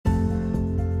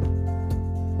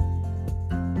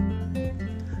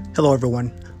Hello,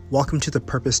 everyone. Welcome to the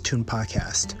Purpose Tune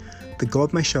podcast. The goal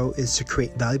of my show is to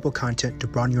create valuable content to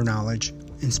broaden your knowledge,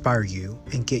 inspire you,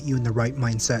 and get you in the right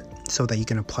mindset so that you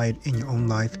can apply it in your own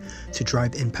life to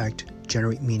drive impact,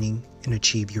 generate meaning, and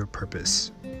achieve your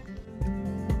purpose.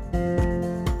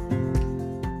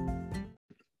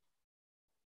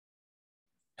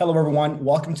 Hello, everyone.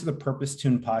 Welcome to the Purpose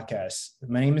Tune podcast.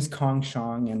 My name is Kong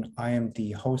Shang, and I am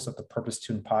the host of the Purpose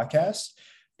Tune podcast.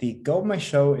 The goal of my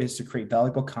show is to create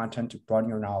valuable content to broaden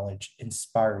your knowledge,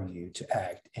 inspire you to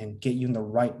act, and get you in the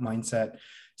right mindset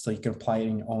so you can apply it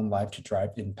in your own life to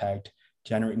drive impact,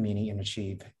 generate meaning, and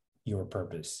achieve your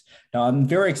purpose. Now, I'm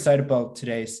very excited about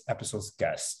today's episode's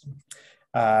guest.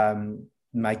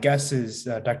 My guest is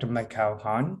Dr. MayKao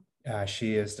Han.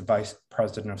 She is the Vice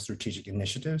President of Strategic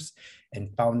Initiatives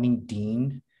and founding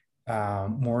Dean,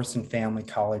 Morrison Family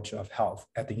College of Health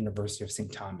at the University of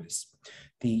St. Thomas.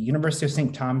 The University of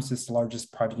St. Thomas is the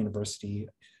largest private university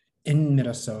in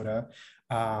Minnesota.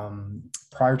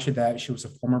 Prior to that, she was a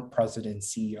former president and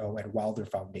CEO at Wilder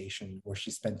Foundation, where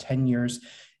she spent 10 years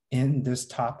in this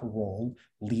top role,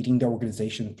 leading the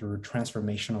organization through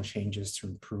transformational changes to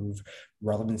improve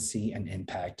relevancy and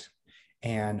impact.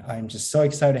 And I'm just so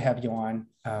excited to have you on,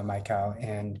 MayKao.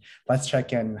 And let's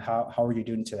check in. How are you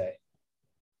doing today?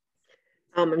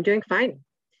 I'm doing fine.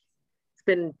 It's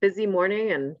been a busy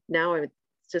morning, and now it's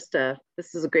just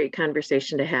this is a great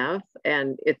conversation to have,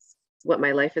 and it's what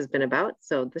my life has been about.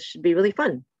 So this should be really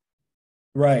fun.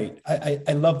 Right.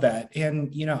 I love that.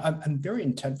 And, you know, I'm very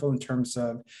intentful in terms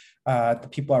of the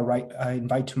people I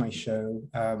invite to my show.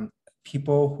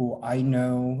 People who I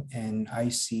know and I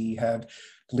see have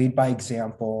lead by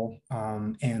example,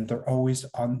 and they're always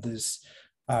on this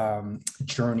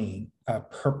journey of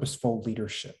purposeful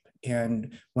leadership.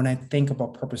 And when I think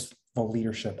about purposeful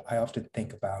leadership, I often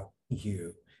think about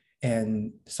you.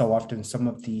 And so often some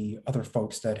of the other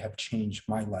folks that have changed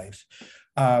my life.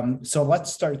 So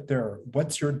let's start there.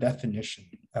 What's your definition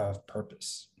of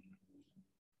purpose?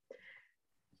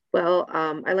 Well,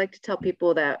 I like to tell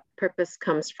people that purpose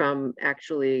comes from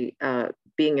actually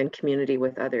being in community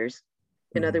with others.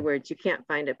 In other words, you can't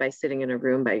find it by sitting in a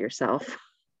room by yourself.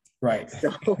 Right.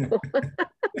 So,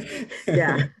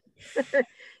 yeah, it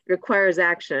requires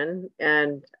action.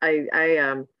 And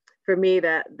I for me,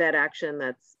 that action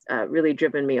that's really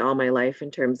driven me all my life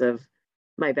in terms of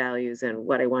my values and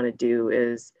what I want to do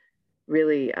is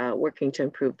really working to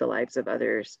improve the lives of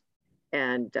others.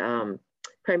 And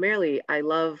primarily, I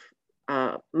love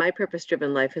my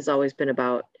purpose-driven life has always been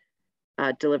about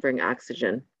delivering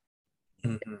oxygen.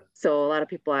 Mm-hmm. So a lot of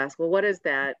people ask, well, what is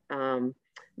that? A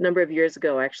number of years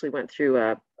ago, I actually went through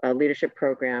a leadership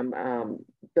program.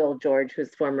 Bill George, who's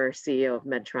the former CEO of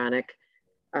Medtronic,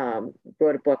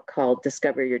 wrote a book called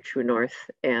Discover Your True North.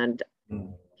 And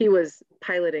he was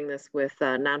piloting this with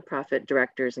nonprofit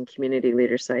directors and community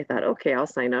leaders. So I thought, okay, I'll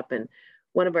sign up. And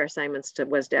one of our assignments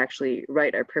was to actually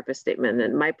write our purpose statement.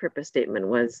 And my purpose statement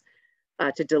was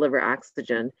to deliver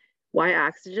oxygen. Why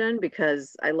oxygen?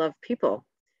 Because I love people,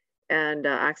 and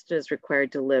oxygen is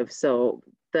required to live. So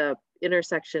the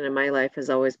intersection in my life has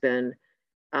always been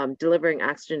delivering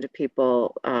oxygen to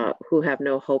people who have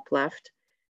no hope left.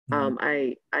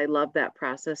 I love that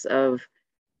process of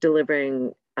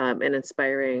delivering and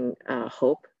inspiring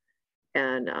hope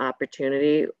and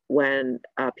opportunity when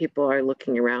people are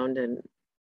looking around and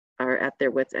are at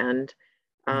their wits' end.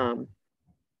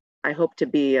 I hope to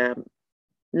be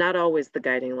not always the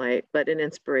guiding light, but an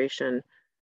inspiration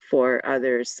for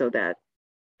others so that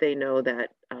they know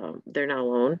that they're not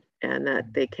alone and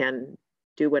that they can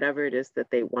do whatever it is that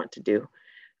they want to do,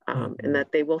 and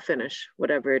that they will finish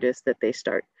whatever it is that they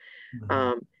start.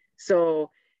 So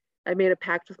I made a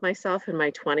pact with myself in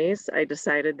my 20s. I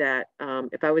decided that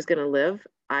if I was going to live,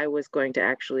 I was going to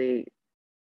actually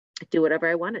do whatever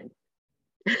I wanted.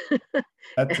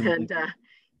 And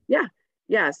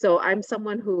yeah. So I'm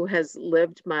someone who has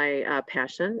lived my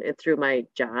passion through my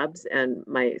jobs and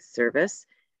my service,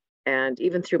 and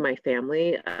even through my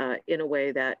family in a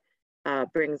way that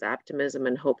brings optimism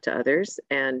and hope to others.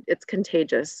 And it's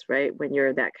contagious, right? When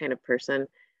you're that kind of person,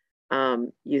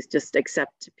 you just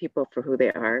accept people for who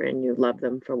they are and you love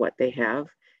them for what they have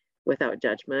without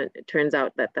judgment. It turns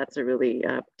out that that's a really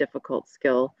difficult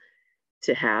skill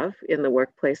to have in the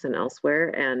workplace and elsewhere.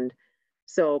 And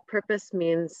so purpose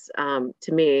means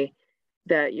to me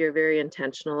that you're very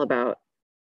intentional about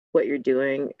what you're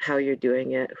doing, how you're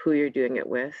doing it, who you're doing it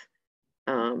with,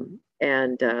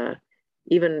 and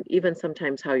even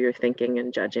sometimes how you're thinking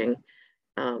and judging.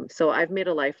 So I've made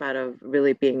a life out of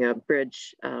really being a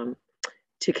bridge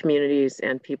to communities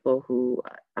and people who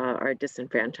are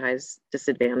disenfranchised,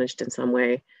 disadvantaged in some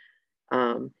way.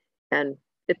 And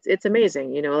it's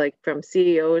amazing, you know, like from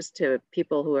CEOs to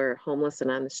people who are homeless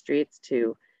and on the streets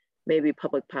to maybe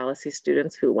public policy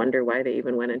students who wonder why they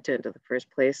even went into the first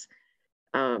place.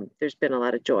 There's been a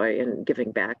lot of joy in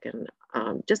giving back and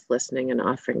just listening and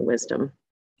offering wisdom.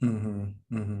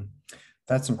 Mm-hmm, mm-hmm.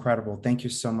 That's incredible. Thank you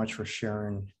so much for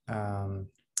sharing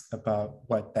about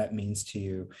what that means to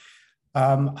you.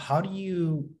 How do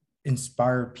you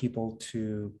inspire people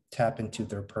to tap into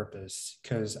their purpose?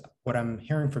 Because what I'm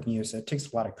hearing from you is that it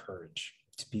takes a lot of courage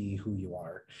to be who you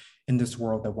are in this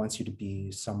world that wants you to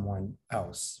be someone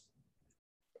else.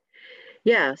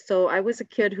 Yeah, so I was a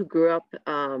kid who grew up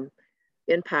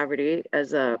in poverty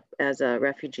as a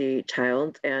refugee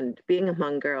child, and being a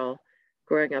Hmong girl,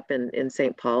 growing up in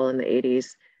St. Paul in the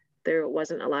 80s, there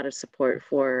wasn't a lot of support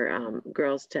for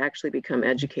girls to actually become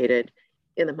educated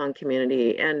in the Hmong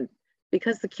community. And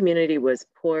because the community was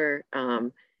poor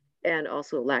and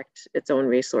also lacked its own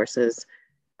resources,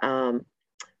 um,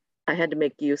 I had to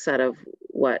make use out of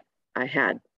what I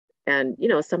had. And, you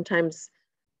know, sometimes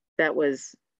that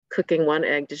was cooking one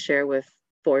egg to share with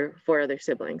four other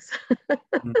siblings.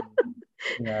 Mhm.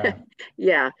 Yeah.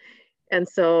 Yeah. And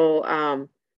so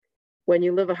when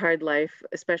you live a hard life,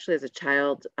 especially as a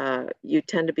child, you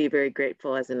tend to be very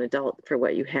grateful as an adult for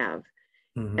what you have.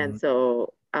 And Mhm.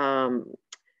 so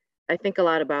I think a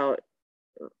lot about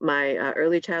my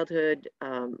early childhood,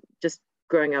 just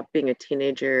growing up, being a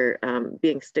teenager,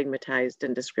 being stigmatized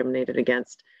and discriminated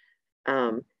against,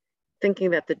 um,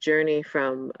 thinking that the journey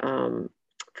from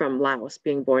Laos,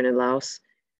 being born in Laos,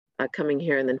 coming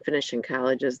here and then finishing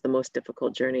college is the most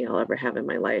difficult journey I'll ever have in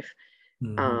my life,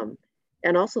 Mhm. um,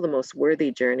 and also the most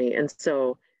worthy journey. And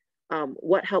so,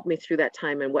 what helped me through that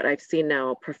time and what I've seen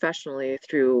now professionally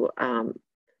through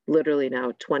literally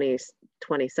now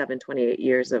 27, 28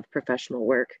 years of professional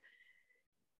work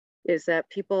is that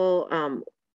people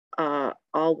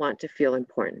all want to feel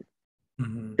important.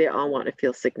 Mhm. They all want to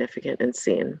feel significant and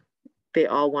seen. They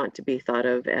all want to be thought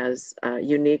of as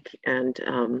unique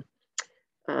and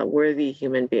worthy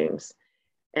human beings.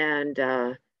 And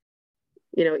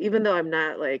you know, even though I'm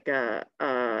not like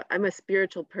I'm a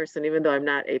spiritual person, even though I'm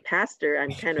not a pastor,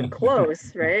 I'm kind of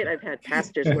close, right? I've had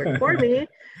pastors work for me,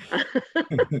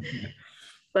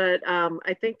 but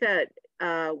I think that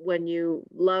when you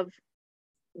love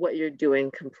what you're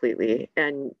doing completely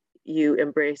and you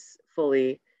embrace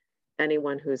fully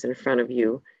anyone who's in front of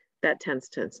you, that tends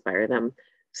to inspire them.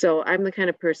 So I'm the kind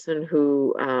of person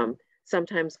who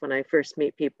sometimes when I first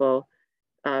meet people,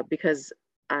 because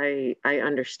I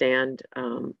understand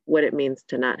what it means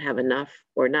to not have enough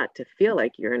or not to feel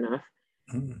like you're enough.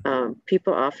 Mhm.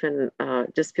 People often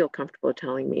just feel comfortable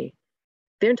telling me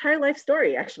their entire life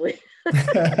story, actually.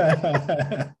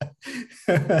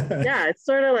 Yeah, it's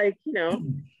sort of like, you know,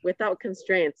 without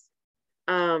constraints.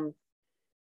 Um,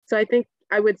 so I think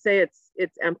I would say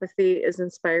it's empathy is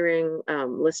inspiring,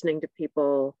 listening to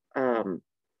people,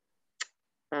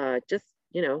 just,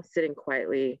 you know, sitting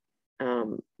quietly,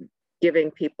 um,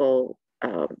 giving people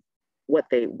what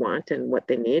they want and what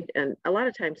they need. And a lot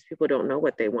of times people don't know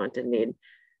what they want and need,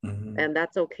 Mhm. and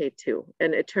that's okay too.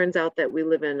 And it turns out that we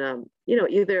live in, you know,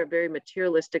 either a very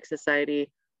materialistic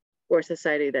society or a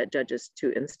society that judges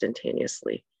too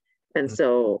instantaneously. And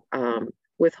so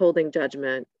withholding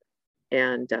judgment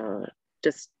and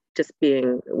just just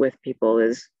being with people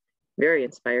is very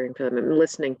inspiring for them and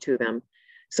listening to them.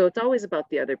 So it's always about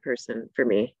the other person for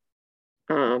me.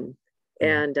 Um,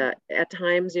 Mhm. and at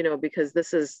times, you know, because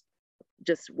this is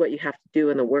just what you have to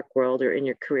do in the work world or in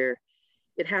your career,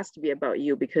 it has to be about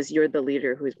you because you're the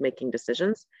leader who's making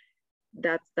decisions.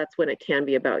 That's when it can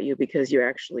be about you because you're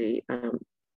actually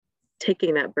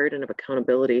taking that burden of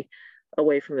accountability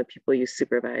away from the people you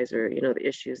supervise or you know the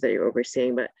issues that you're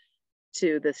overseeing. But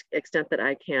to this extent that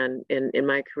I can in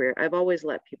my career, I've always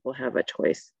let people have a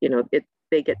choice. You know,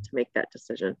 they get to make that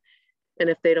decision. And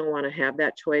if they don't want to have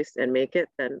that choice and make it,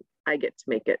 then I get to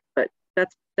make it. But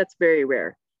that's very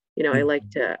rare. You know, I like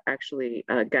Mhm. to actually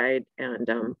guide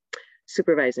and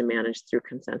supervise and manage through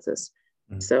consensus.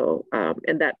 Mhm. So,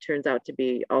 and that turns out to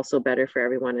be also better for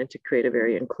everyone and to create a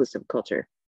very inclusive culture.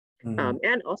 Mhm.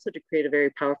 And also to create a very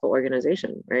powerful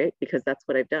organization, right? Because that's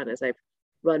what I've done is I've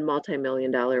run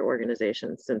multi-million-dollar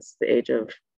organizations since the age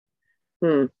of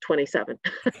 27.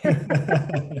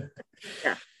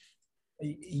 Yeah.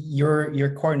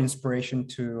 You're quite an inspiration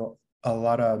to a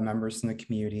lot of members in the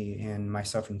community and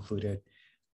myself included.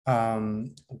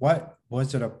 What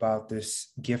was it about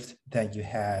this gift that you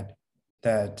had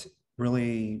that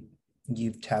really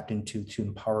you've tapped into to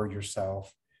empower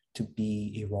yourself to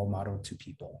be a role model to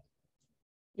people?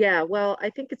 Yeah, well, I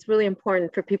think it's really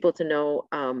important for people to know,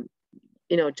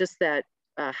 you know, just that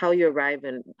how you arrive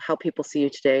and how people see you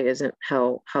today isn't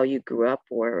how you grew up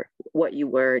or what you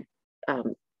were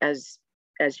as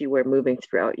you were moving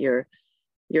throughout your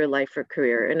life or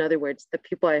career. In other words, the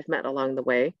people I've met along the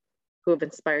way who have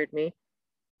inspired me,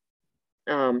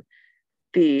 and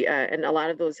a lot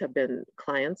of those have been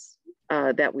clients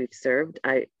that we've served.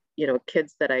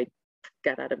 Kids that I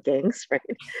got out of gangs, right?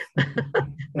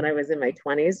 When I was in my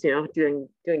 20s, doing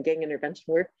gang intervention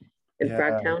work in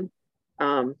Frogtown.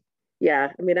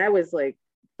 Yeah, I mean, I was like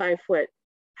 5 foot,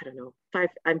 I don't know,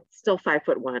 I'm still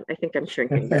 5'1". I think I'm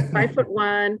shrinking, but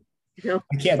 5'1", I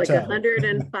can't like tell.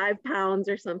 105 pounds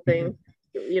or something,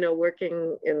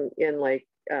 working in like,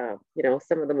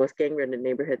 some of the most gang-ridden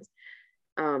neighborhoods.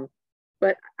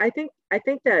 But I think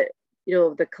that,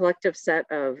 the collective set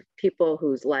of people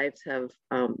whose lives have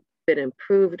been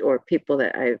improved, or people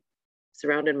that I've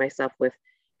surrounded myself with,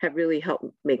 have really helped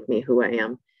make me who I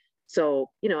am.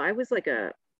 So, I was like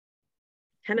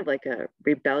kind of like a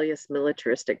rebellious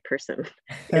militaristic person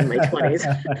in my 20s.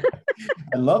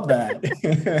 I love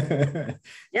that.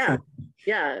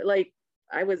 Yeah. Like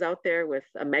I was out there with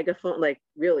a megaphone, like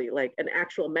really like an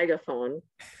actual megaphone,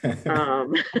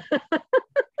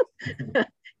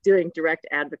 doing direct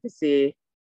advocacy.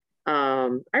 I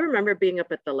remember being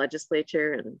up at the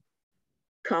legislature and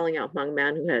calling out Hmong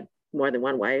men who had more than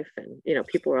one wife, and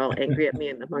people were all angry at me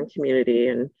in the Hmong community,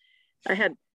 and I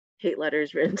had hate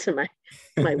letters written to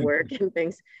my work and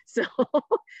things. So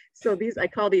I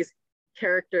call these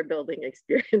character building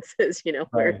experiences,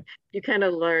 where Right. you kind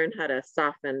of learn how to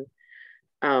soften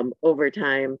over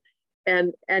time.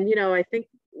 And I think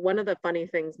one of the funny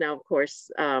things now, of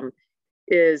course,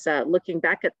 is looking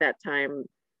back at that time,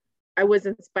 I was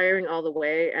inspiring all the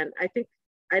way. And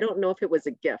I don't know if it was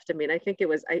a gift. I mean, I think it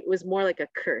was more like a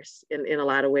curse in a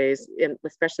lot of ways,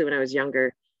 especially when I was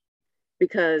younger,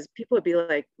 because people would be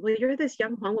like, well, you're this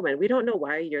young Hmong woman. We don't know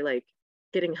why you're like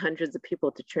getting hundreds of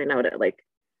people to train out at like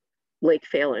Lake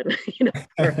Phelan,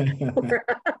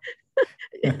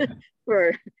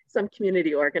 for some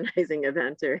community organizing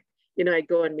event, or, I'd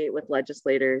go and meet with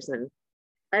legislators, and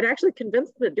I'd actually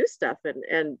convince them to do stuff.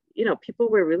 And people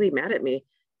were really mad at me.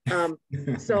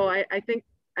 So I think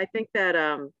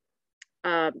that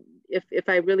if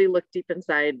I really look deep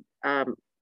inside,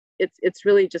 it's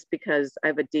really just because I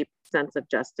have a deep sense of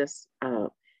justice,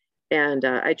 and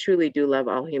I truly do love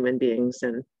all human beings,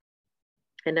 and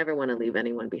I never want to leave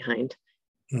anyone behind.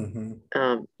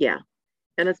 Mm-hmm. Yeah,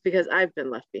 and it's because I've been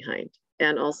left behind,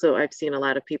 and also I've seen a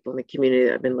lot of people in the community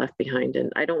that have been left behind,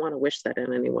 and I don't want to wish that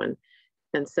on anyone.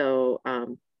 And so,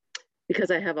 because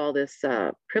I have all this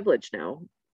privilege now,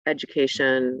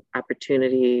 education,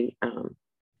 opportunity,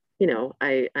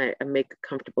 I make a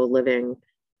comfortable living.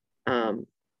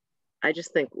 I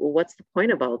just think, well, what's the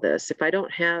point of all this? If I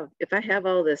have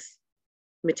all this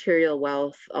material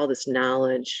wealth, all this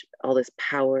knowledge, all this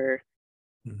power,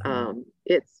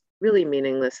 it's really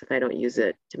meaningless if I don't use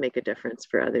it to make a difference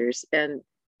for others. And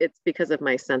it's because of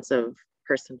my sense of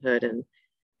personhood and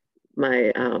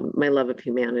my love of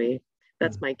humanity.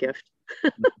 That's my gift.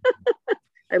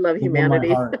 I love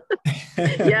humanity.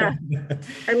 Yeah,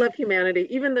 I love humanity.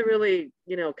 Even the really,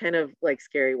 kind of like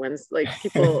scary ones, like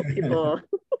people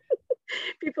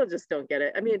people just don't get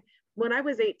it. I mean, when I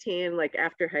was 18, like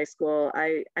after high school,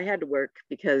 I had to work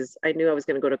because I knew I was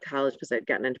going to go to college because I'd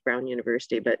gotten into Brown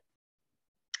University, but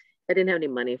I didn't have any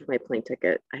money for my plane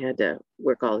ticket. I had to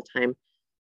work all the time.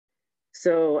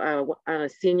 So on a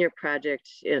senior project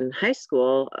in high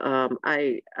school,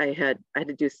 I had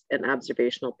to do an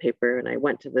observational paper, and I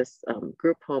went to this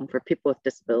group home for people with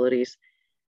disabilities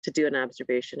to do an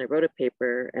observation. I wrote a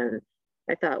paper, and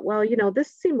I thought, well,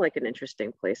 this seemed like an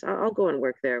interesting place. I'll go and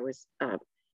work there. It was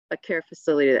a care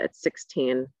facility that had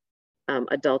 16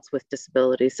 adults with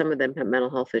disabilities. Some of them have mental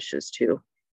health issues too.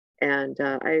 And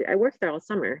I worked there all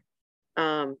summer.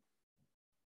 And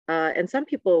some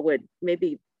people would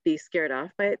maybe be scared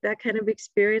off by that kind of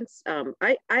experience.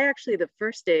 I actually, the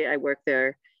first day I worked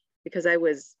there, because I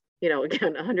was,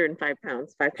 again, 105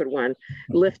 pounds, 5'1",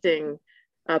 lifting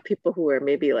people who were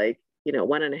maybe like,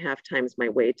 1.5 times my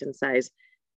weight and size,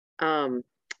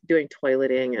 doing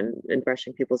toileting and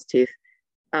brushing people's teeth.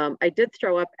 I did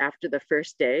throw up after the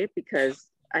first day because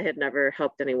I had never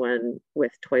helped anyone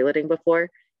with toileting before.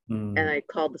 And I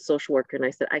called the social worker and I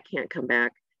said, I can't come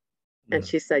back. And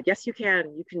she said, yes, you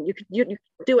can. You can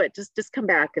do it. Just come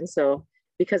back. And so,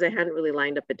 because I hadn't really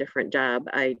lined up a different job,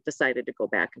 I decided to go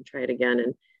back and try it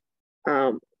again.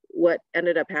 And what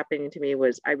ended up happening to me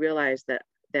was I realized that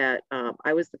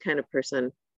I was the kind of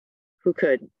person who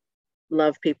could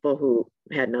love people who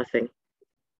had nothing.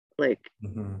 Like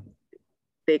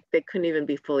they couldn't even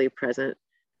be fully present.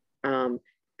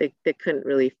 they couldn't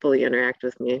really fully interact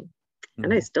with me,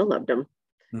 and I still loved them.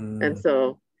 And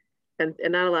so, and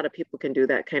not a lot of people can do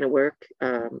that kind of work.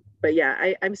 But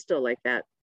yeah, I'm still like that.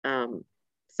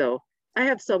 So I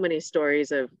have so many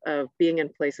stories of being in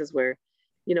places where,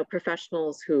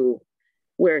 professionals who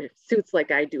wear suits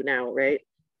like I do now, right,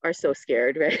 are so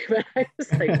scared, right? But I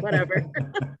was like, whatever,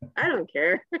 I don't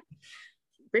care.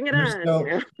 Bring it You're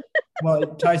on. Well,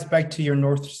 it ties back to your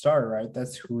North Star, right?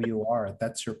 That's who you are.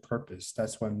 That's your purpose.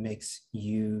 That's what makes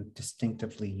you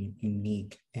distinctively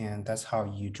unique. And that's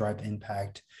how you drive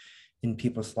impact in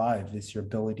people's lives, is your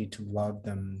ability to love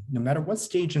them no matter what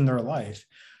stage in their life.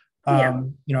 Yeah.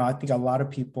 I think a lot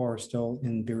of people are still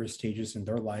in various stages in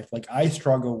their life. Like I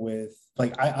struggle with,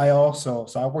 like I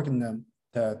work in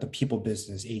the people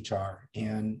business, HR,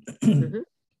 and Mm-hmm.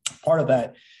 part of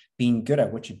that being good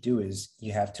at what you do is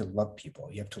you have to love people.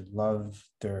 You have to love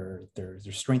their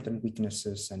strengths and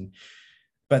weaknesses,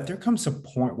 but there comes a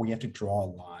point where you have to draw a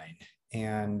line.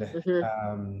 And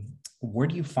Mm-hmm. where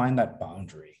do you find that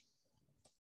boundary?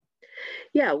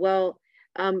 Yeah, well,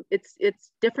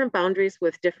 it's different boundaries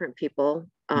with different people,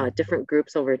 Mhm. different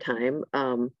groups over time.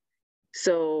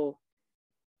 So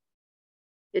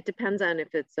it depends on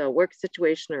if it's a work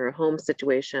situation or a home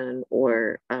situation,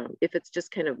 or if it's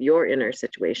just kind of your inner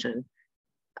situation.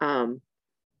 Um,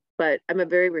 but I'm a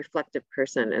very reflective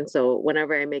person, and so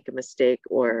whenever I make a mistake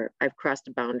or I've crossed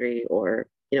a boundary, or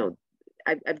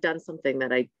I've done something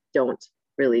that I don't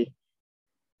really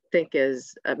think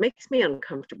is makes me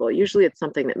uncomfortable. Usually, it's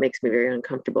something that makes me very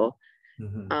uncomfortable.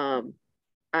 Mhm. Um,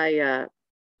 I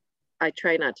I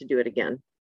try not to do it again.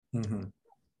 Mhm.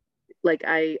 Like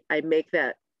I make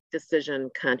that decision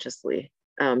consciously,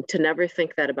 to never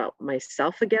think that about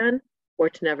myself again, or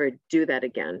to never do that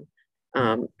again.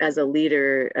 As a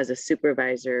leader, as a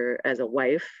supervisor, as a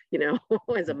wife,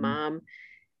 as a Mhm. mom,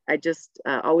 I just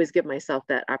always give myself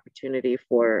that opportunity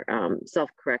for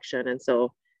self-correction. And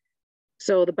so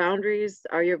the boundaries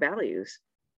are your values,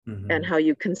 and Mhm. how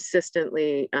you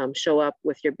consistently show up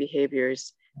with your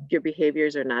behaviors. If your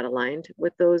behaviors are not aligned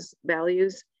with those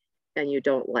values, and you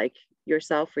don't like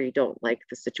yourself, or you don't like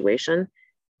the situation,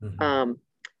 Mhm. um,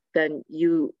 then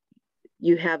you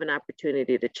have an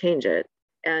opportunity to change it.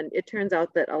 And it turns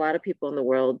out that a lot of people in the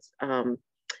world,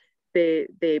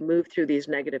 they move through these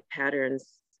negative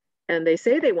patterns, and they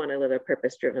say they want to live a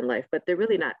purpose-driven life, but they're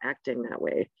really not acting that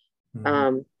way. Mhm.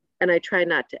 um, and I try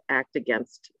not to act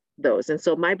against those. And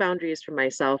so my boundaries for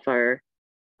myself are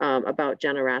about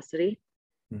generosity,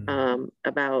 Mhm.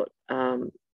 about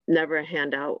never a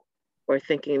handout, or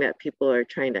thinking that people are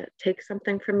trying to take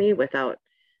something from me without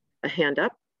a hand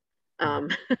up. Mhm. Um,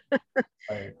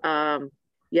 Right. um,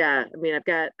 yeah, I mean, I've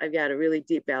got a really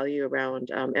deep value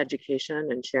around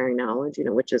education and sharing knowledge,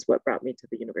 which is what brought me to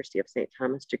the University of St.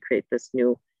 Thomas to create this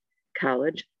new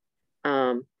college.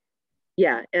 Um,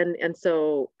 yeah, and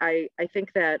so I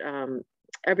think that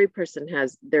every person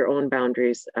has their own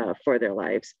boundaries for their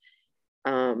lives.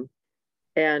 Um,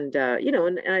 and I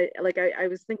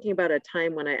was thinking about a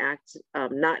time when I act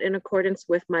not in accordance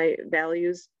with my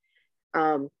values.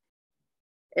 Um,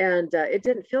 and it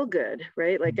didn't feel good,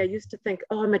 right? Like I used to think,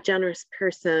 oh, I'm a generous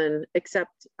person,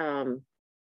 except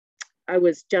I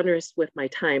was generous with my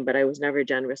time, but I was never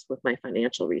generous with my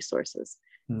financial resources.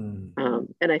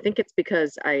 Mhm. And I think it's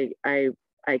because I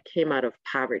came out of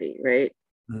poverty, right?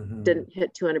 Mhm. Didn't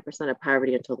hit 200% of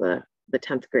poverty until the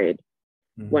 10th grade,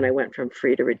 when I Mhm. went from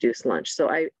free to reduced lunch. So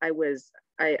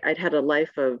I'd had a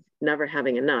life of never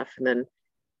having enough, and then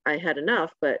I had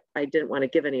enough, but I didn't want to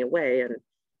give any away. And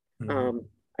Mhm. um,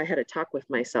 I had a talk with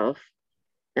myself,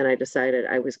 and I decided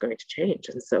I was going to change,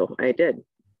 and so I did.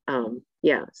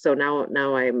 Yeah, so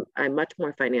now I'm much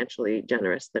more financially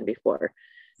generous than before.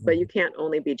 But you Mhm. can't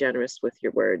only be generous with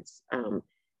your words,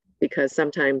 because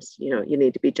sometimes you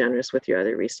need to be generous with your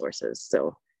other resources.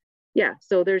 So yeah,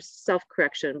 so there's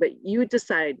self-correction, but you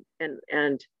decide,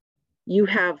 and you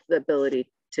have the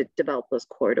ability to develop those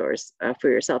corridors for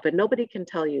yourself, and nobody can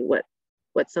tell you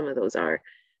what some of those are.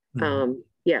 Mhm.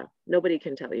 Yeah, nobody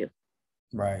can tell you.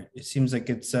 Right. It seems like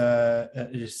it's a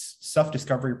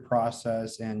self-discovery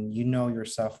process, and you know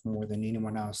yourself more than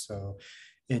anyone else. So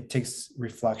it takes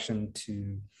reflection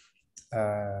to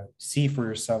see for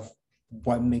yourself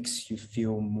what makes you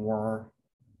feel more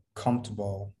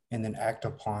comfortable, and then act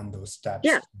upon those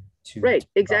Yeah, steps to right,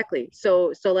 develop. exactly.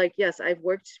 So like, yes, I've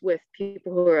worked with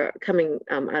people who are coming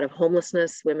out of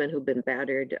homelessness, women who've been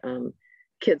battered,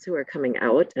 kids who are coming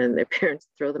out and their parents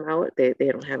throw them out. They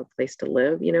don't have a place to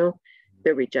live,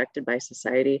 they're rejected by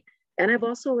society. And I've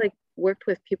also like worked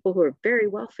with people who are very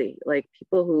wealthy, like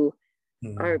people who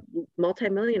are Mm,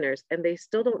 multimillionaires, and they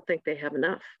still don't think they have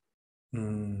enough.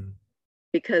 mm.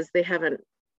 because they haven't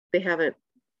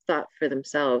thought for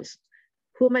themselves,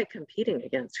 who am I competing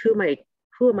against? Who am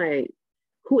I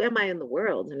in the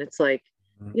world? And it's like,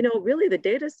 really the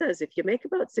data says if you make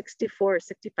about $64,000 or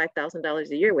 $65,000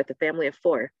 a year with a family of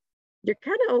four, you're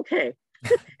kind of okay.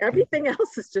 Everything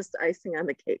else is just icing on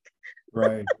the cake.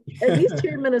 Right. At least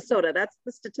here in Minnesota, that's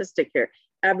the statistic here.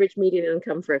 Average median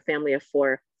income for a family of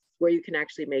four, where you can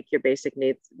actually make your basic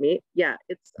needs meet. Yeah,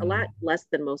 it's a lot less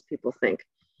than most people think.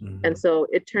 And so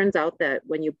it turns out that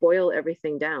when you boil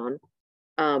everything down,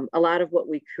 a lot of what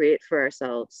we create for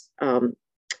ourselves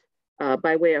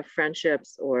by way of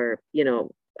friendships or,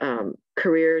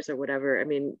 careers or whatever, I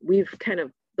mean,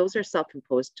 those are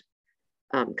self-imposed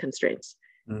constraints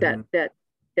that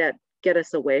get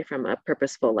us away from a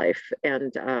purposeful life.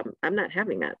 And I'm not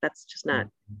having that. That's just not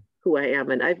who I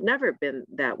am. And I've never been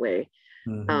that way.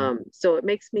 So it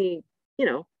makes me,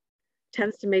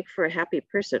 tends to make for a happy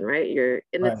person, right?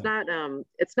 It's not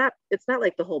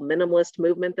like the whole minimalist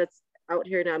movement that's out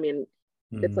here now. I mean,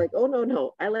 it's like, oh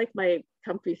no, I like my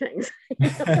comfy things.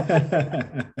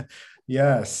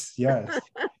 Yes.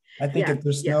 I think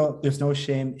there's no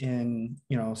shame in,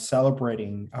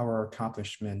 celebrating our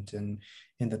accomplishment and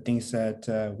in the things that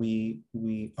we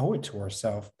owe it to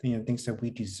ourselves, things that we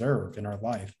deserve in our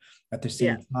life. At the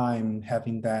same time,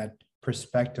 having that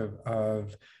perspective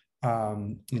of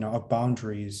of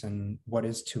boundaries and what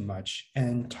is too much,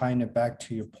 and tying it back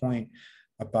to your point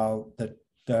about the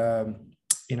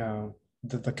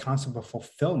concept of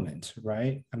fulfillment,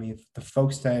 right? I mean, the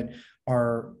folks that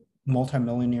are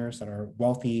multimillionaires, that are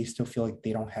wealthy, still feel like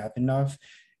they don't have enough.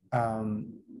 I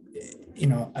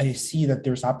see that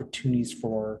there's opportunities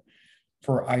for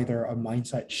either a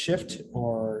mindset shift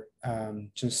or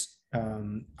just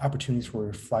opportunities for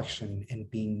reflection and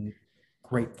being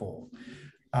grateful.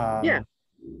 I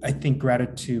think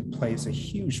gratitude plays a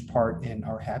huge part in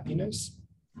our happiness.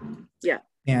 Yeah.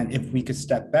 And if we could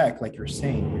step back, like you're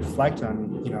saying, reflect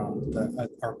on,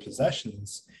 our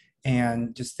possessions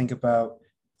and just think about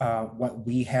what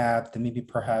we have that maybe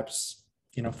perhaps,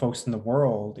 folks in the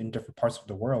world, in different parts of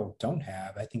the world don't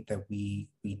have. I think that we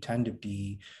tend to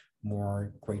be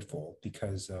more grateful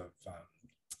because of,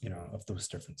 of those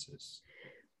differences.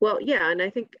 Well, yeah, and I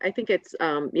think it's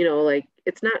like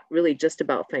it's not really just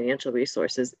about financial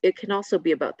resources. It can also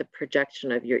be about the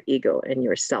projection of your ego and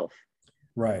yourself,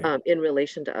 right, in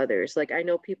relation to others. Like I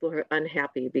know people who are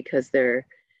unhappy because they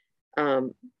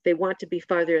want to be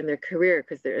farther in their career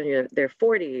because they're in their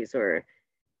 40s, or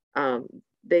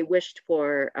they wish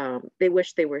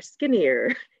they were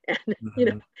skinnier, and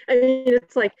I mean,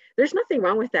 it's like there's nothing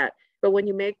wrong with that. But when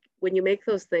you make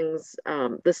those things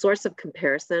the source of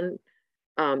comparison,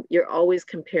 you're always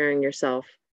comparing yourself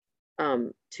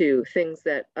to things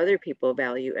that other people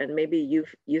value, and maybe you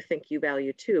think you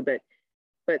value too, but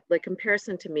like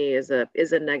comparison to me is a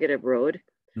negative road.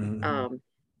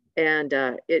 And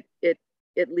it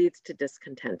leads to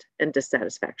discontent and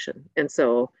dissatisfaction. And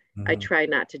so I try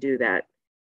not to do that,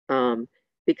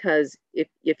 because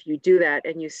if you do that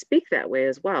and you speak that way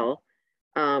as well,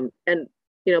 and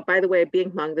by the way, being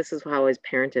Hmong, this is how I was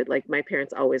parented. Like my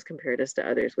parents always compared us to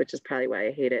others, which is probably why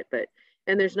I hate it.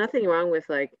 And there's nothing wrong with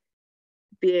like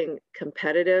being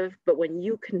competitive, but when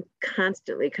you can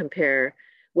constantly compare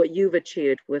what you've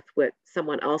achieved with what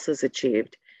someone else has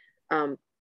achieved,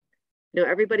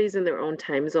 everybody's in their own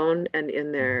time zone and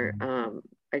in their,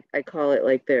 I call it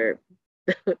like their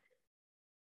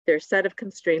set of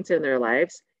constraints in their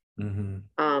lives.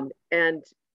 And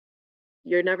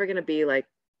you're never going to be like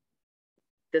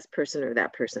this person or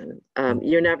that person.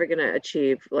 You're never going to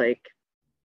achieve like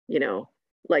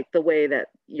the way that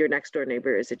your next door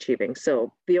neighbor is achieving.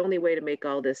 So the only way to make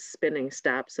all this spinning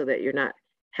stop so that you're not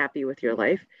happy with your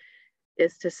life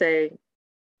is to say,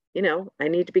 I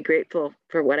need to be grateful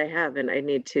for what I have, and I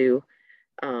need to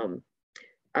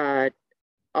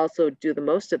also do the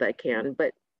most that I can,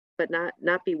 but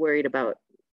not be worried about,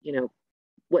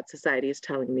 what society is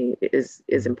telling me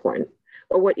is important,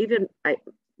 or what even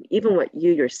what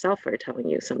you yourself are telling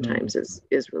you sometimes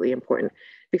is really important,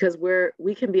 because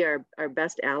we can be our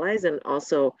best allies and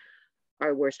also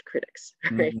our worst critics,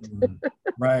 right?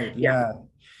 Right. Yeah.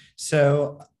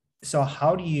 So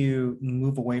how do you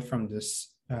move away from this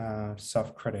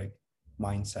self-critic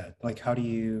mindset? Like how do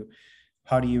you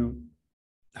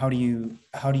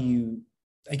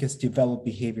I guess develop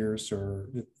behaviors or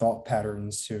thought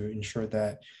patterns to ensure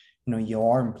that you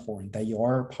are important, that you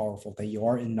are powerful, that you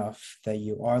are enough, that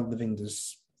you are living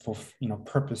this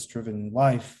purpose-driven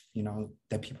life,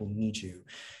 that people need you?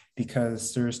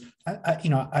 Because there's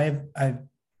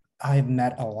I've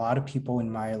met a lot of people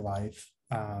in my life,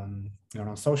 on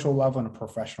a social level and a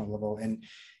professional level, and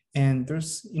And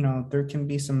there's, there can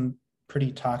be some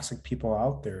pretty toxic people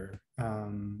out there,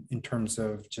 in terms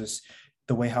of just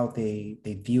the way how they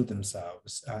view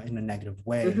themselves, in a negative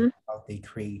way, Mm-hmm. how they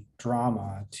create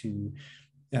drama to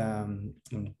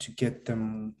get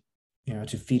them,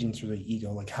 to feed into their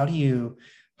ego. Like, how do you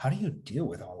deal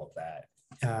with all of that?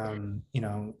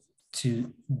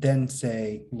 To then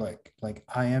say, look, like,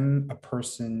 I am a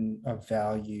person of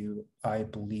value. I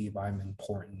believe I'm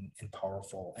important and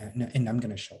powerful, and I'm going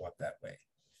to show up that way.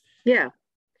 Yeah.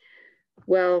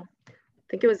 Well, I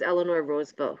think it was Eleanor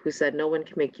Roosevelt who said, "No one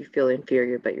can make you feel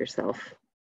inferior but yourself."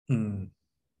 Mm,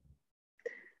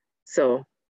 So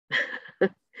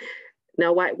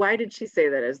now, why did she say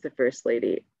that as the first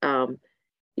lady?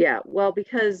 Yeah, well,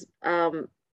 because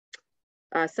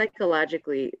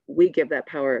psychologically, we give that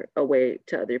power away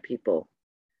to other people,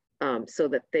 so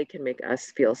that they can make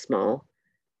us feel small.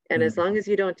 And as mm, long as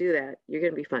you don't do that, you're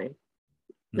going to be fine.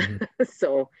 mhm.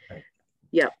 So, Right.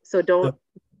 yeah. So So-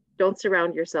 don't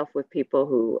surround yourself with people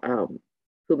who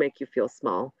make you feel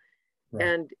small, right.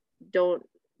 and don't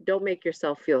don't make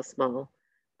yourself feel small.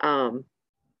 Um,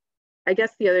 I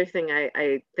guess the other thing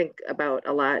I think about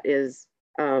a lot is,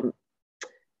 um,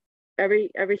 every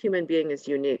human being is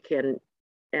unique, and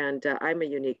I'm a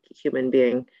unique human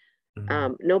being.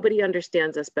 Mhm, Nobody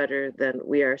understands us better than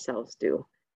we ourselves do.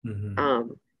 mhm,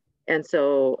 Um, and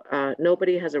so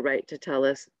nobody has a right to tell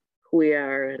us who we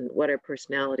are and what our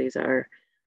personalities are,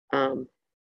 um,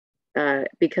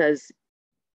 because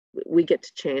we get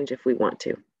to change if we want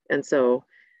to. And so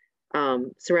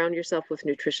surround yourself with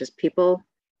nutritious people.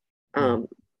 mhm. Um,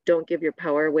 don't give your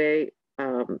power away.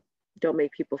 Don't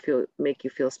make you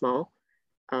feel small.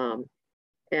 Um,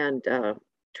 and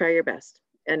try your best.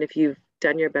 And if you've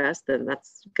done your best, then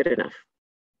that's good enough.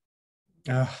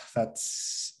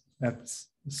 That's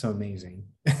so amazing.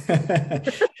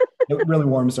 It really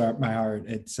warms my heart.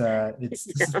 This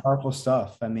is Yeah. powerful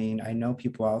stuff. I mean, I know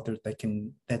people out there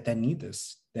that need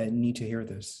this, that need to hear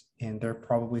this, and they're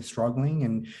probably struggling,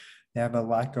 and they have a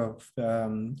lack of,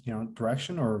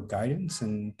 direction or guidance,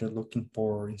 and they're looking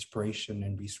for inspiration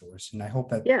and resource. And I hope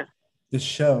that Yeah. this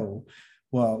show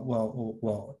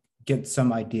will get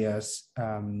some ideas,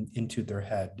 into their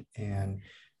head, and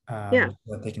Yeah. so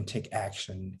that they can take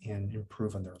action and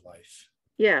improve on their life.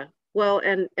 Yeah. Well,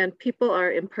 and people are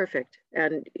imperfect,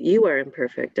 and you are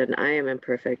imperfect, and I am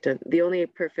imperfect, and the only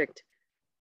perfect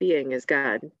being is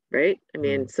God, right? I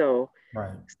mean, Mm,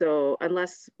 right. so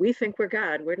unless we think we're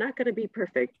God, we're not going to be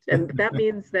perfect, and that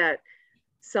means that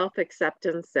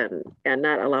self-acceptance and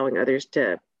not allowing others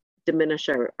to diminish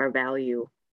our value,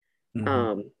 Mhm,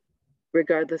 um,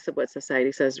 regardless of what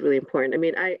society says, is really important. I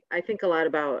mean, I think a lot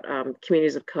about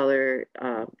communities of color,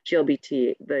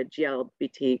 the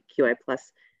GLBTQI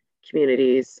plus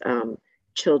communities,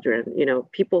 children,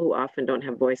 people who often don't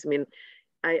have voice. I mean,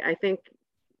 I think,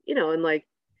 and like,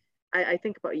 I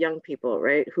think about young people,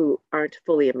 right, who aren't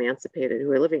fully emancipated,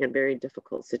 who are living in very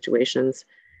difficult situations,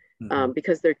 mhm,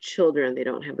 because they're children. They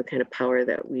don't have the kind of power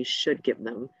that we should give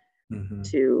them mhm.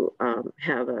 to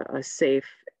have a safe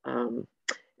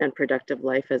and productive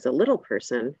life as a little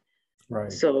person.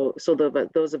 Right. So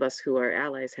those of us who are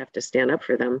allies have to stand up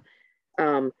for them.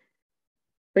 Um,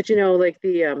 but like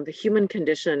the human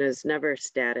condition is never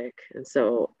static, and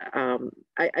so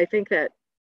I think that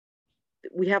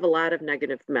we have a lot of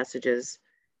negative messages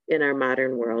in our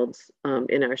modern worlds,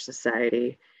 in our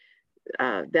society,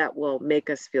 that will make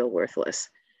us feel worthless.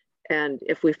 And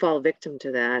if we fall victim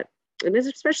to that, and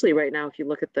especially right now, if you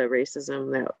look at the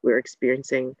racism that we're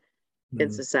experiencing in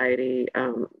Mm, society,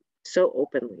 so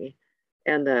openly,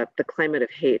 and the climate of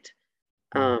hate,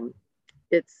 mm, um,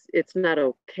 it's not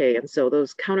okay. And so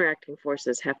those counteracting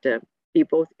forces have to be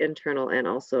both internal and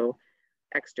also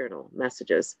external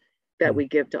messages that mm, we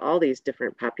give to all these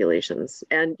different populations.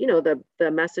 And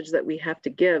the message that we have to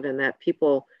give, and that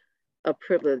people of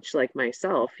privilege like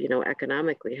myself,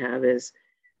 economically have, is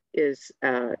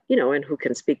and who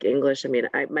can speak English. I mean,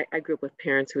 I grew up with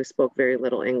parents who spoke very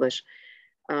little English.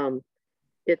 Um,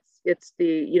 it's the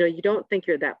you don't think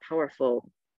you're that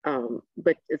powerful,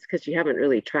 but it's because you haven't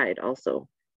really tried. Also,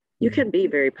 you mm. can be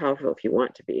very powerful if you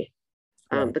want to be.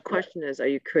 Right. The question is, are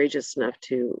you courageous enough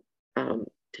to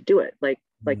do it? Like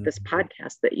this Mhm,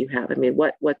 podcast that you have. I mean,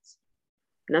 what's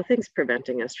nothing's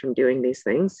preventing us from doing these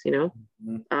things, mhm.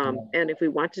 and if we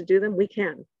want to do them, we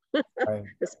can. Right.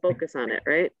 Just focus on it,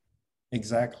 right?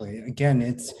 Exactly.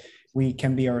 Again, we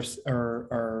can be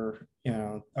our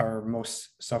most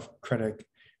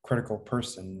critical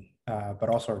person, but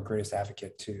also our greatest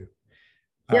advocate too.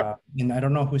 Yep. And I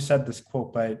don't know who said this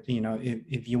quote, but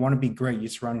if you want to be great, you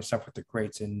surround yourself with the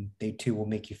greats, and they too will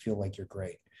make you feel like you're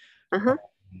great. Uh-huh.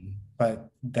 But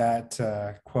that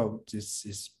quote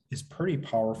is pretty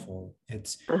powerful.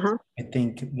 It's Uh-huh. I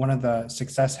think one of the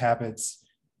success habits,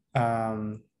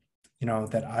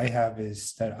 that I have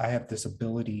is that I have this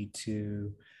ability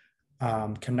to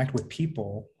connect with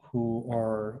people who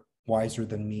are wiser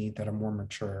than me, that are more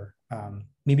mature.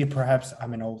 Maybe perhaps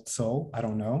I'm an old soul, I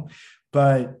don't know,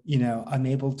 but I'm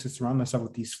able to surround myself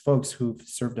with these folks who've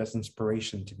served as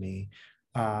inspiration to me,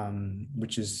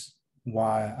 which is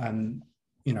why I'm,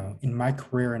 in my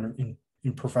career and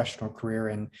in professional career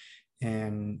and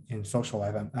in social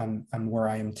life, I'm where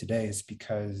I am today is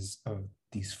because of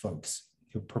these folks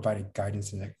who provided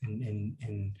guidance and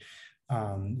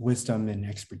wisdom and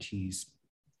expertise.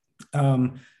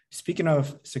 Speaking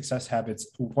of success habits,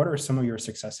 what are some of your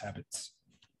success habits?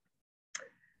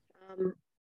 Um,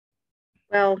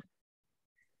 well,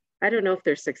 I don't know if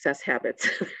they're success habits.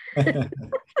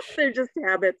 They're just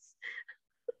habits.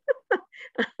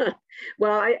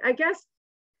 Well, I guess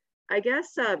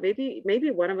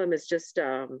maybe one of them is just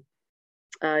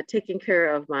taking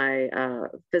care of my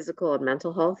physical and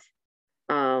mental health.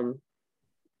 Um,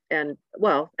 and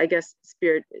well, I guess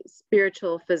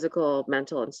spiritual, physical,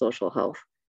 mental, and social health.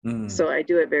 Mm, So I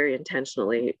do it very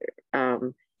intentionally.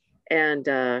 And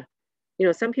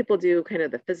some people do kind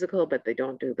of the physical, but they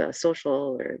don't do the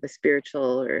social or the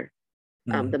spiritual or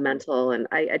mm, the mental. And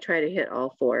I try to hit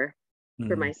all four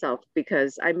for mm, myself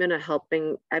because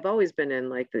I've always been in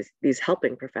like these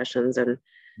helping professions, and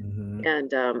mhm,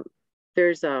 and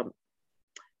there's um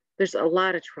there's a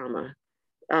lot of trauma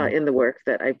mm, in the work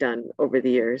that I've done over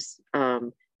the years.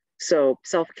 So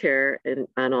self-care and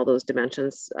on all those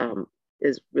dimensions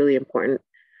is really important.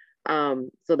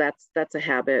 So that's a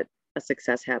habit, a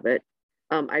success habit.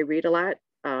 I read a lot.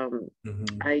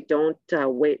 mhm, I don't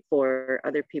wait for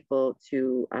other people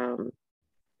to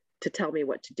tell me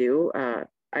what to do.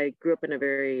 I grew up in a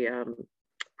very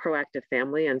proactive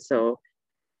family, and so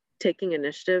taking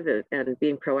initiative and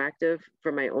being proactive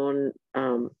for my own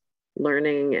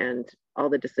learning and all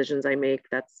the decisions I make,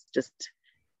 that's just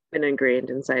been ingrained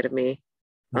inside of me.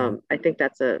 mhm, I think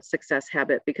that's a success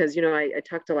habit because, I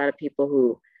talk to a lot of people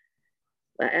who,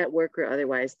 at work or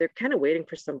otherwise, they're kind of waiting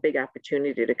for some big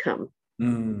opportunity to come,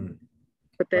 mm.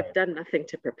 but they've Right. done nothing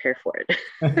to prepare for it.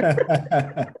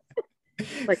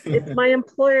 Like, it's my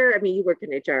employer. I mean, you work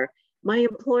in HR. My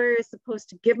employer is supposed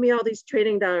to give me all these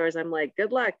training dollars. I'm like,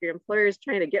 good luck. Your employer is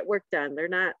trying to get work done. They're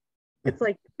not, it's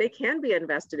like they can be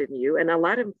invested in you. And a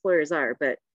lot of employers are,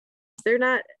 but they're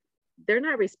not, they're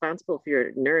not responsible for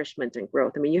your nourishment and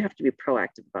growth. I mean, you have to be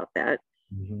proactive about that.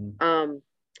 Mhm, Um,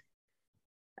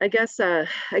 I guess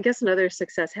another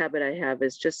success habit I have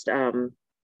is just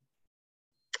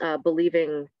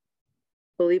believing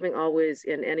always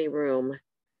in any room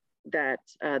that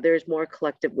there's more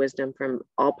collective wisdom from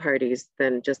all parties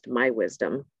than just my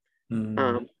wisdom.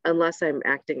 mm, Unless I'm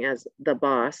acting as the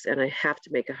boss and I have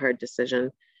to make a hard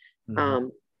decision. mhm,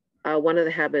 Um, One of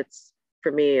the habits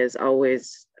for me is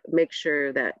always make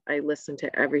sure that I listen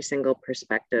to every single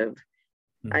perspective.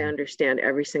 I mhm, understand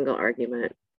every single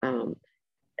argument.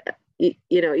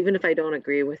 Even if I don't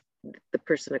agree with the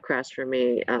person across from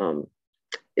me,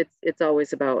 it's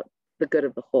always about the good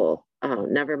of the whole.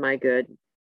 Never my good,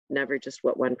 never just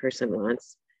what one person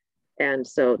wants. And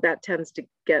so that tends to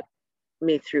get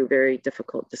me through very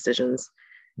difficult decisions,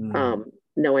 mm,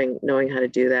 knowing how to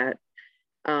do that.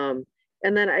 Um,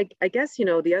 and then I guess,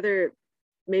 the other,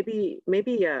 maybe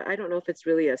I don't know if it's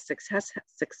really a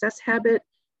success habit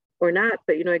or not,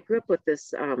 but, I grew up with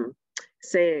this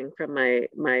saying from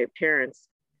my parents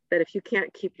that if you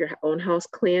can't keep your own house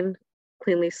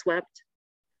cleanly swept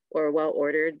or well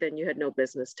ordered, then you had no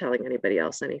business telling anybody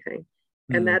else anything.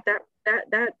 And mm,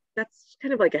 that's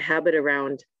kind of like a habit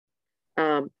around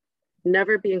um,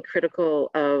 never being critical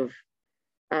of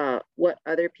what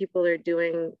other people are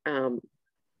doing.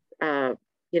 Uh,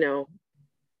 you know,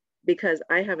 because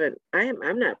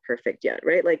I'm not perfect yet,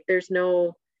 right? Like there's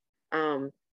no,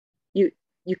 um, you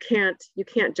you can't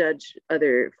judge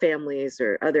other families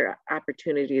or other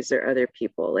opportunities or other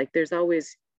people. Like there's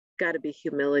always got to be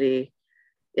humility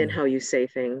in mm, how you say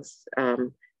things.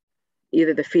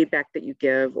 Either the feedback that you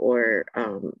give or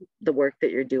the work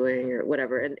that you're doing or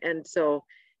whatever. And so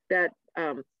that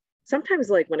sometimes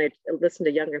like when I listen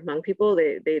to younger Hmong people,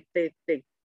 they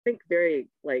think very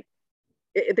like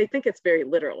they think it's very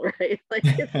literal, right? Like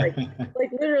it's like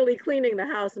literally cleaning the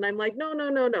house, and I'm like, no.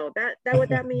 That what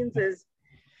that means is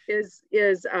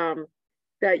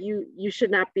that you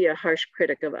should not be a harsh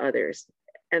critic of others,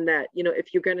 and that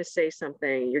if you're going to say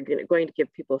something, you're going to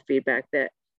give people feedback,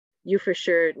 that you for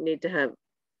sure need to have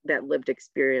that lived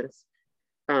experience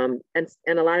And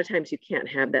a lot of times you can't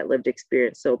have that lived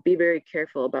experience. So be very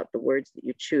careful about the words that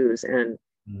you choose and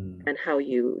how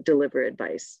you deliver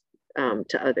advice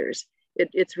to others.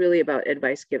 It's really about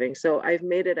advice giving. So I've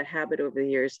made it a habit over the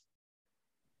years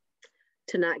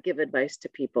to not give advice to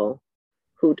people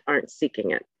who aren't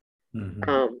seeking it,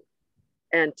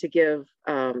 and to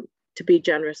be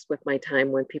generous with my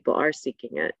time when people are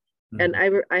seeking it. And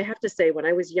I have to say, when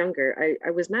I was younger,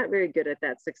 I was not very good at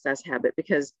that success habit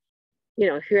because,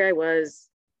 here I was,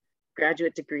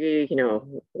 graduate degree,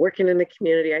 working in the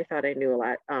community. I thought I knew a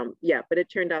lot. But it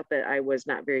turned out that I was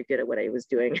not very good at what I was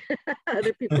doing.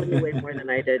 Other people knew way more than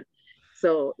I did.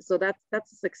 So that's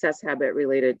a success habit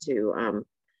related to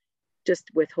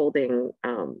just withholding,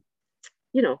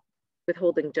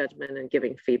 withholding judgment and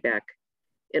giving feedback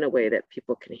in a way that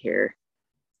people can hear.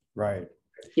 Right.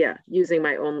 Yeah, using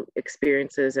my own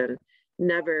experiences and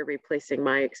never replacing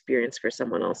my experience for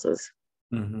someone else's.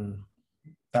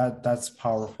 That's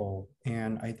powerful,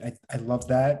 and I love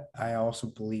that. I also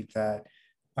believe that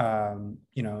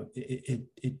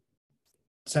it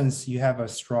since you have a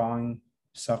strong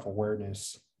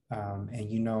self-awareness, and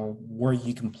you know where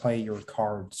you can play your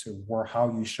cards or how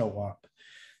you show up,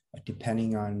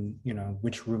 depending on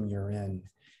which room you're in,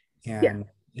 and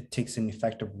it takes an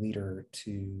effective leader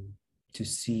to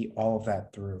see all of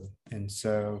that through. And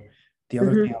so the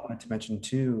other thing I wanted to mention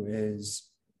too is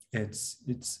it's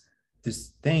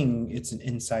this thing, it's an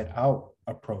inside out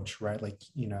approach, right? Like,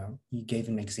 you gave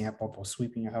an example of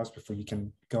sweeping your house before you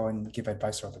can go and give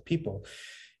advice to other people.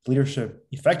 Leadership,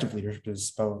 effective leadership,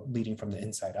 is about leading from the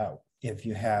inside out. If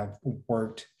you have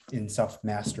worked and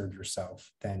self-mastered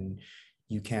yourself, then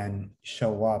you can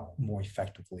show up more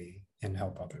effectively and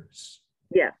help others.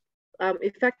 Yeah.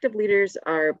 Effective leaders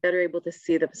are better able to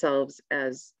see themselves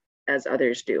as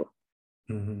others do.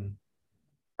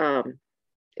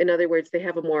 In other words, they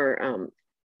have a more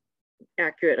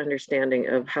accurate understanding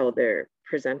of how they're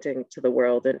presenting to the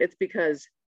world. And it's because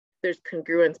there's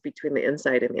congruence between the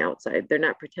inside and the outside. They're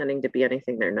not pretending to be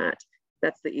anything they're not.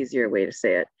 That's the easier way to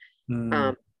say it.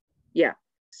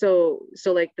 So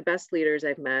like the best leaders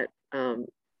I've met,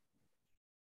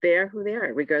 they are who they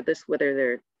are, regardless whether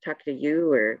they're talking to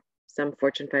you or some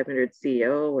Fortune 500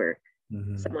 CEO or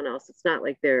someone else. It's not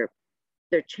like they're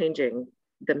changing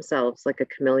themselves like a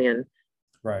chameleon,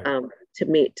 right? To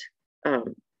meet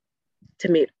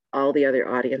all the other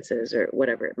audiences or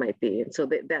whatever it might be. And so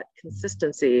that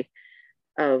consistency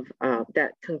of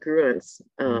that congruence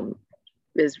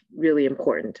is really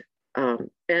important. And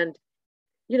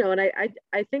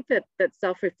I think that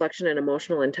self-reflection and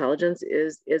emotional intelligence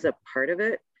is a part of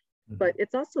it, but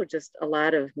it's also just a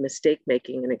lot of mistake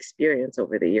making and experience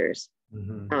over the years.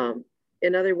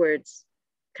 In other words,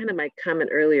 kind of my comment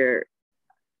earlier,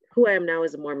 who I am now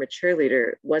as a more mature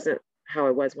leader wasn't how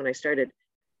I was when I started.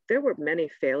 There were many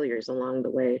failures along the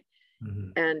way.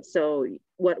 And so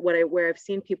where I've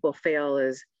seen people fail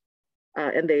is,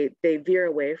 and they veer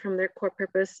away from their core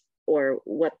purpose or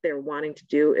what they're wanting to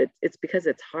do. It's because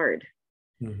it's hard.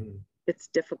 It's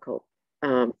difficult.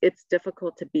 It's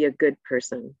difficult to be a good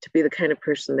person, to be the kind of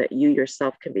person that you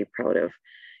yourself can be proud of.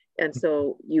 And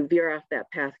so you veer off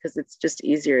that path because it's just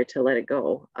easier to let it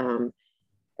go.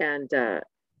 And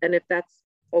if that's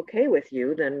okay with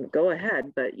you, then go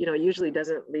ahead. But usually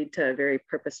doesn't lead to a very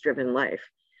purpose-driven life,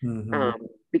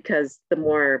 because the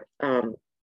more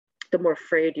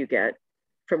afraid you get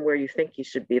from where you think you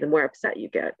should be, the more upset you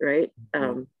get, right?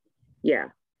 And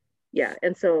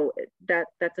so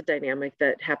that's a dynamic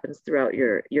that happens throughout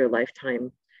your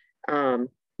lifetime. And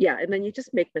then you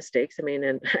just make mistakes. I mean,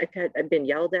 and I've been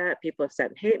yelled at. People have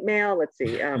sent hate mail. Let's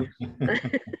see. I mean,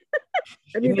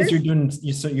 it means you're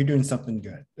doing something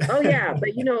good. Oh yeah, but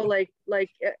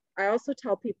like I also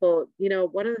tell people,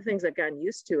 one of the things I've gotten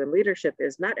used to in leadership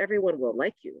is not everyone will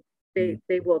like you.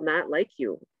 They will not like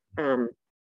you. And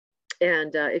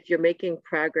if you're making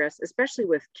progress, especially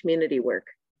with community work,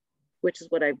 which is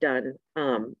what I've done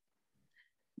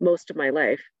most of my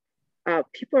life,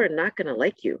 people are not going to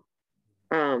like you.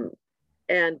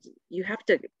 And you have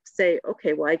to say,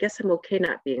 okay, well, I guess I'm okay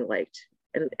not being liked.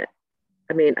 And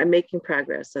I mean, I'm making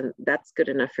progress and that's good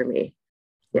enough for me.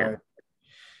 Yeah. Right.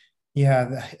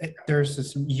 Yeah. There's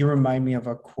this, you remind me of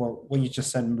a quote, what you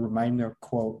just said, remind me of a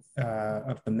quote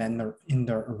of the men in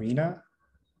the arena.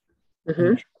 I'm not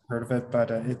sure if you've heard of it,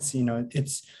 but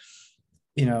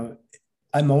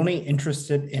I'm only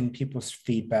interested in people's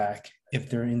feedback if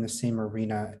they're in the same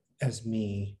arena as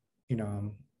me,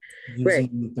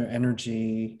 using their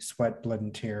energy, sweat, blood,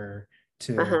 and tear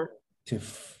to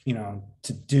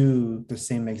do the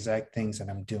same exact things that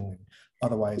I'm doing.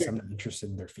 Otherwise, I'm not interested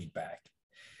in their feedback.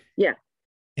 Yeah.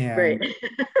 And Right.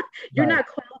 You're right, not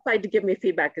qualified to give me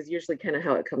feedback is usually kind of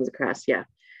how it comes across. Yeah.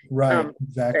 right, Um, right.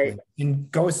 exactly.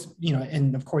 And goes,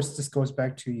 and of course, this goes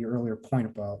back to your earlier point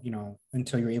about,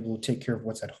 until you're able to take care of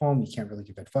what's at home, you can't really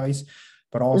give advice.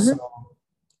 But also,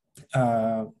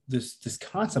 Mhm. this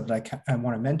concept that I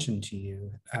want to mention to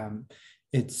you,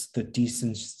 it's the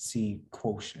decency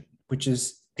quotient, which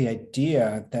is the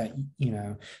idea that,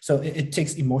 so it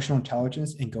takes emotional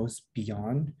intelligence and goes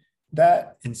beyond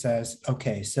that and says,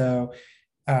 okay, so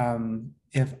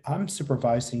if I'm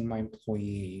supervising my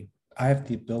employee, I have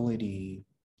the ability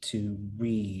to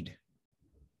read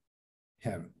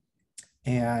him.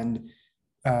 And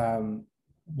um,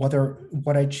 whether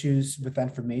what I choose with that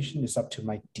information is up to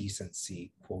my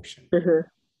decency quotient. Mhm.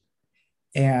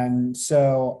 And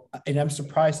so, and I'm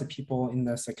surprised that people in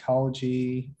the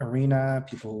psychology arena,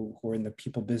 people who are in the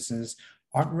people business,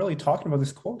 aren't really talking about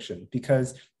this quotient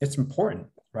because it's important,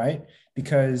 right?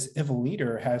 Because if a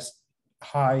leader has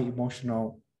high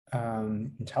emotional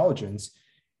intelligence,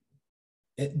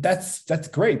 that's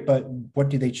great. But what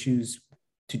do they choose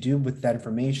to do with that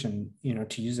information?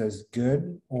 To use as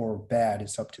good or bad,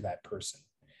 it's up to that person.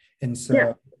 And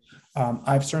Yeah. so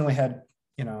I've certainly had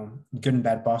good and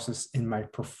bad bosses in my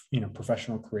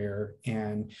professional career,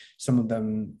 and some of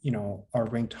them are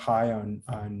ranked high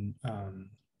on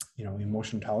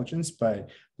emotional intelligence, but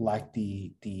lack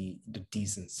the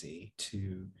decency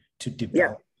to Yeah.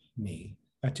 develop me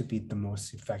to be the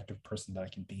most effective person that I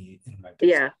can be in my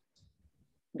business. Yeah.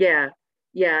 Yeah.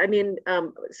 Yeah. I mean,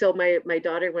 so my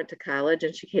daughter went to college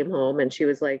and she came home and she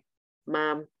was like,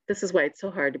 Mom, this is why it's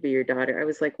so hard to be your daughter. I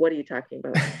was like, what are you talking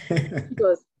about? She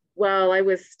goes, well, I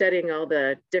was studying all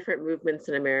the different movements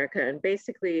in America, and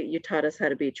basically you taught us how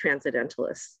to be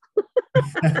transcendentalists.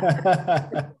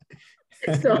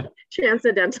 So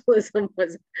transcendentalism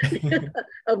was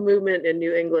a movement in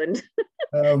New England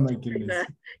Oh my during goodness.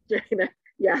 the during the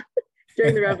yeah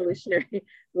during the Revolutionary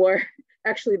War.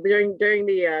 Actually, during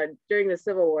the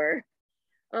Civil War.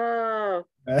 Oh,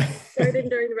 starting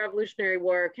during the Revolutionary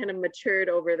War, kind of matured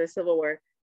over the Civil War,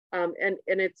 and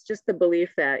it's just the belief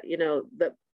that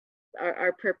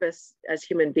our purpose as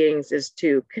human beings is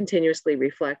to continuously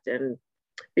reflect and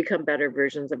become better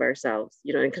versions of ourselves,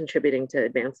 and contributing to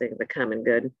advancing the common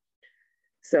good.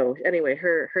 So anyway,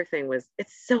 her thing was,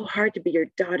 it's so hard to be your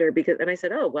daughter because, and I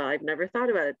said, oh well, I've never thought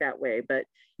about it that way, but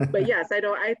yes,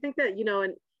 I think that,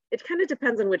 and it kind of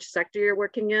depends on which sector you're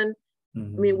working in. I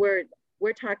mean, Mhm.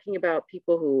 we're talking about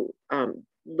people who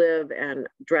live and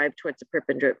drive towards a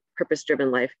purpose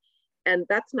driven life, and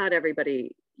that's not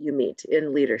everybody you meet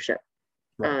in leadership.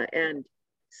 Right. And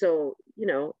so,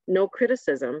 no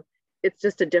criticism. It's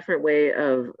just a different way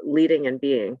of leading and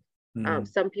being. Mhm.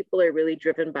 Some people are really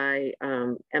driven by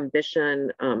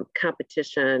ambition,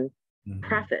 competition, Mhm.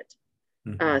 profit.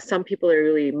 Mhm. Some people are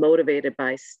really motivated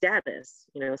by status.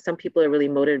 Some people are really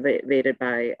motivated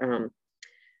by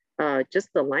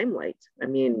just the limelight. I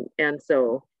mean, and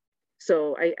so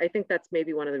I think that's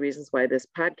maybe one of the reasons why this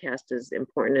podcast is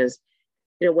important is,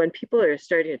 when people are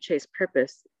starting to chase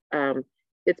purpose,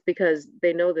 it's because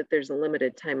they know that there's a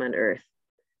limited time on earth.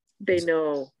 They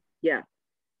know, yeah,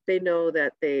 they know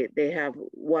that they have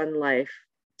one life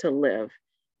to live,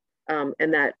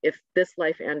 and that if this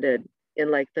life ended in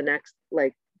like the next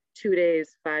like 2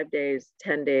 days, 5 days,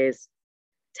 10 days,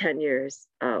 10 years,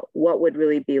 what would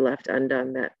really be left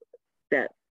undone that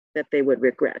that they would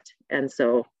regret? And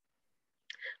so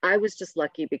I was just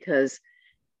lucky because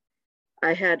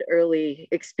I had early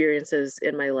experiences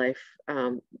in my life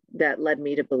that led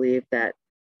me to believe that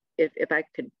if I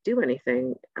could do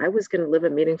anything, I was going to live a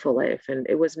meaningful life, and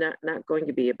it was not going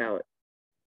to be about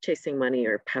chasing money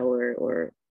or power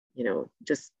or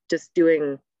just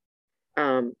doing.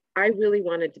 I really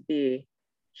wanted to be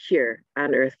here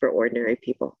on earth for ordinary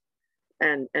people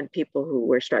and people who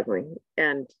were struggling,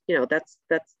 and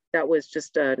that was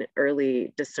just an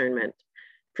early discernment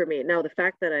for me. Now the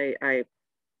fact that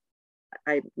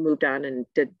I moved on and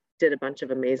did a bunch of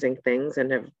amazing things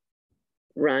and have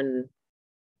run,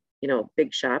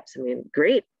 big shops. I mean,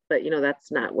 great, but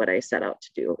that's not what I set out to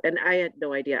do. And I had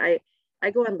no idea.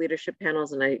 I go on leadership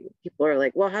panels and people are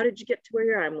like, well, how did you get to where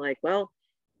you're? I'm like, well,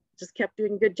 just kept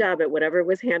doing a good job at whatever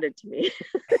was handed to me.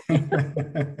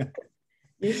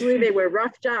 Usually they were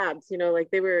rough jobs, like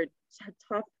they were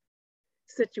tough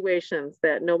situations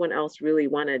that no one else really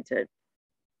wanted to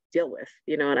deal with,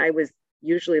 and I was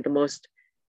usually the most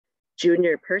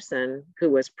junior person who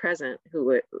was present,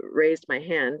 who raised my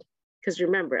hand. Because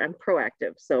remember, I'm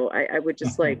proactive. So I would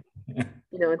just like,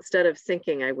 instead of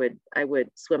sinking, I would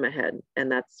swim ahead.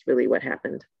 And that's really what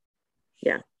happened.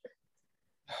 Yeah.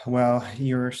 Well,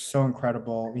 you're so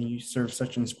incredible. You serve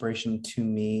such inspiration to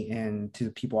me and to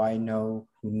the people I know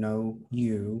who know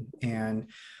you. And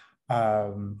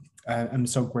I'm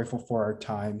so grateful for our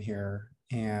time here,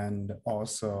 and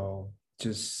also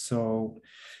just so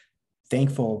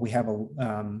thankful we have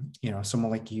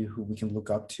someone like you who we can look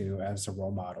up to as a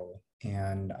role model.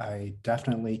 And I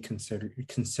definitely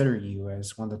consider you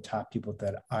as one of the top people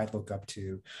that I look up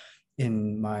to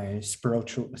in my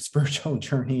spiritual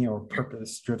journey, or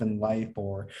purpose driven life,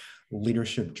 or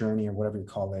leadership journey, or whatever you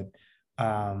call it.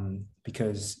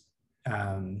 Because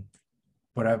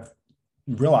what I've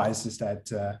realized is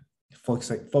that folks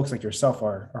like yourself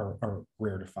are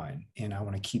rare to find, and I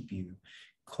want to keep you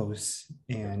close.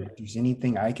 And if there's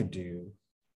anything I could do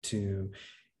to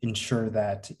ensure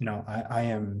that I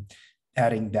am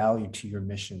adding value to your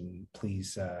mission,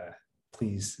 please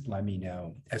let me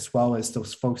know, as well as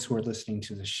those folks who are listening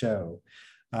to the show.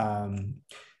 Um,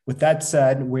 with that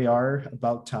said, we are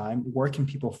about time. Where can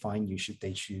people find you should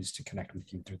they choose to connect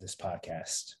with you through this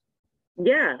podcast?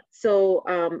 Yeah, so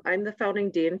I'm the founding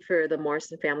dean for the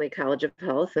Morrison Family College of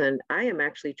Health, and I am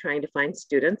actually trying to find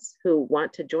students who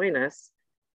want to join us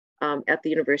at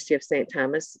the University of St.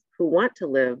 Thomas, who want to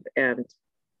live and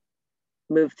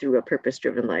move through a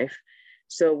purpose-driven life.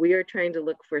 So we are trying to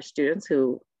look for students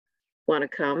who want to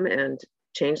come and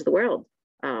change the world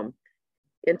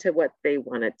into what they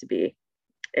want it to be.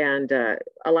 And a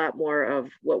lot more of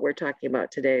what we're talking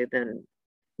about today than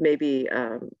maybe,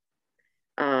 I'm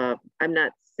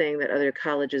not saying that other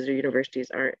colleges or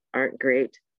universities aren't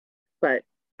great, but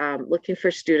looking for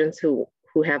students who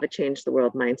have a change the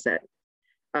world mindset.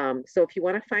 So if you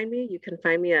want to find me, you can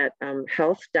find me at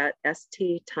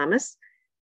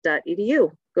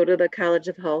health.stthomas.edu. Go to the College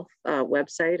of Health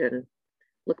website and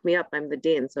look me up. I'm the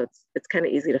dean, so it's kind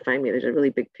of easy to find me. There's a really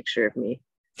big picture of me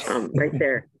right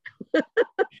there.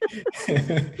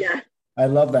 Yeah. I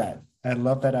love that. I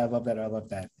love that. I love that. I love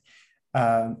that.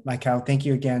 MayKao, thank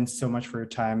you again so much for your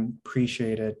time.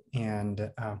 Appreciate it. And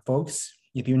folks,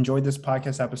 if you enjoyed this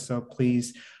podcast episode,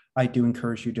 please, I do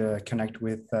encourage you to connect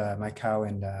with MayKao.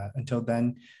 And until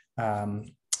then,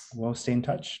 we'll stay in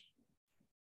touch.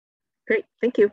 Great. Thank you.